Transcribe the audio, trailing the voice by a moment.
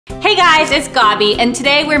Hey guys, it's Gabi, and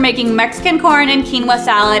today we're making Mexican corn and quinoa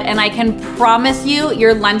salad, and I can promise you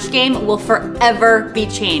your lunch game will forever be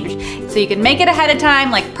changed. So you can make it ahead of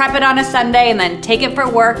time, like prep it on a Sunday and then take it for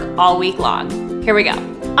work all week long. Here we go.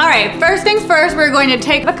 All right, first things first, we're going to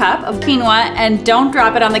take a cup of quinoa and don't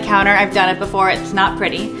drop it on the counter. I've done it before, it's not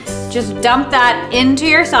pretty. Just dump that into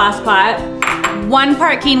your sauce pot. 1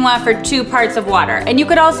 part quinoa for 2 parts of water. And you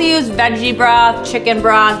could also use veggie broth, chicken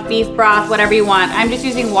broth, beef broth, whatever you want. I'm just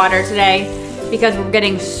using water today because we're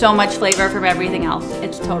getting so much flavor from everything else.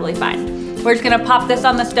 It's totally fine. We're just gonna pop this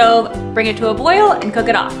on the stove, bring it to a boil, and cook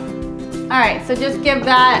it off. All right, so just give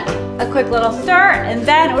that a quick little stir, and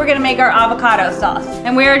then we're gonna make our avocado sauce.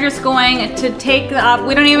 And we're just going to take the,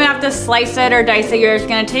 we don't even have to slice it or dice it. You're just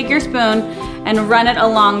gonna take your spoon and run it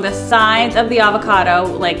along the sides of the avocado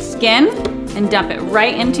like skin, and dump it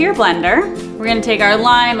right into your blender. We're gonna take our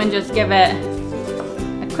lime and just give it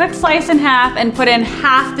a quick slice in half and put in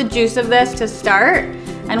half the juice of this to start.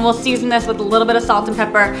 And we'll season this with a little bit of salt and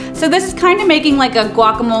pepper. So this is kind of making like a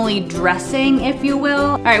guacamole dressing, if you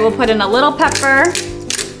will. All right, we'll put in a little pepper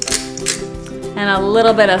and a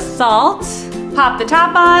little bit of salt. Pop the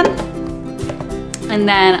top on and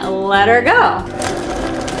then let her go.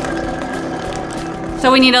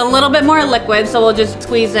 So we need a little bit more liquid, so we'll just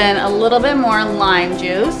squeeze in a little bit more lime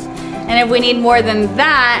juice. And if we need more than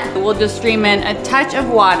that, we'll just stream in a touch of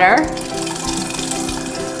water.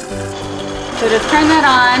 So just turn that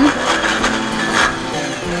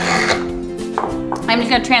on. I'm just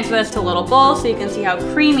gonna transfer this to a little bowl so you can see how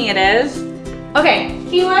creamy it is. Okay,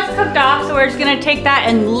 quinoa's cooked off, so we're just gonna take that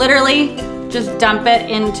and literally just dump it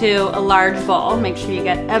into a large bowl. Make sure you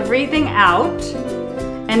get everything out.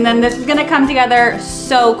 And then this is gonna come together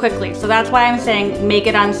so quickly. So that's why I'm saying make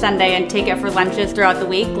it on Sunday and take it for lunches throughout the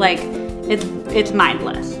week. Like, it's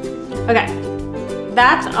mindless. Okay,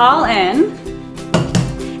 that's all in.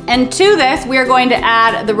 And to this, we are going to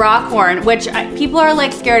add the raw corn, which people are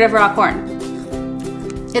like scared of raw corn.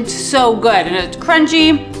 It's so good and it's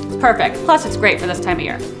crunchy, it's perfect. Plus it's great for this time of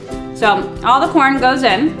year. So all the corn goes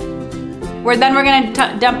in. Then we're gonna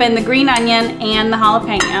dump in the green onion and the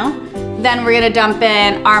jalapeno. Then we're gonna dump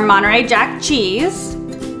in our Monterey Jack cheese.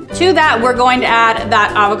 To that, we're going to add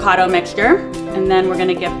that avocado mixture. And then we're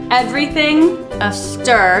gonna give everything a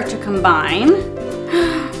stir to combine.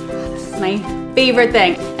 This is my favorite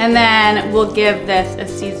thing. And then we'll give this a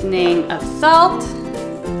seasoning of salt,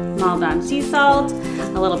 Maldon sea salt,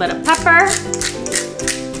 a little bit of pepper,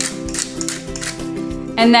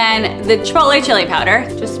 and then the chipotle chili powder.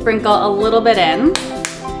 Just sprinkle a little bit in.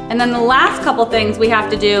 And then the last couple things we have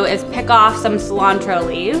to do is pick off some cilantro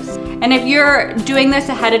leaves. And if you're doing this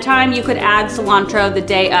ahead of time, you could add cilantro the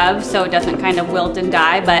day of so it doesn't kind of wilt and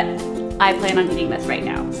die, but I plan on eating this right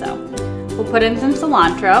now. So we'll put in some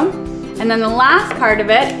cilantro. And then the last part of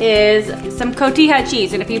it is some cotija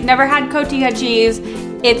cheese. And if you've never had cotija cheese,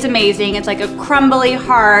 it's amazing. It's like a crumbly,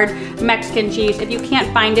 hard Mexican cheese. If you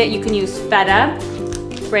can't find it, you can use feta.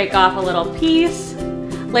 Break off a little piece.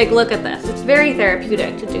 Like, look at this. It's very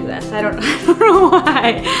therapeutic to do this. I don't know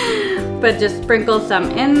why. But just sprinkle some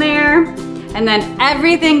in there. And then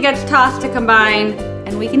everything gets tossed to combine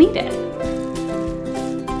and we can eat it.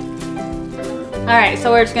 All right,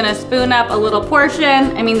 so we're just gonna spoon up a little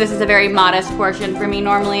portion. I mean, this is a very modest portion for me.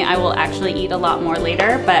 Normally, I will actually eat a lot more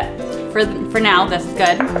later, but for now, this is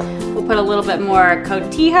good. We'll put a little bit more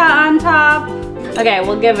cotija on top. Okay,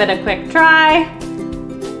 we'll give it a quick try.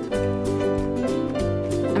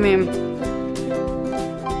 I mean,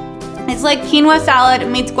 it's like quinoa salad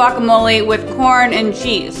meets guacamole with corn and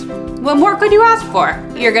cheese. What more could you ask for?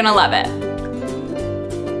 You're gonna love it.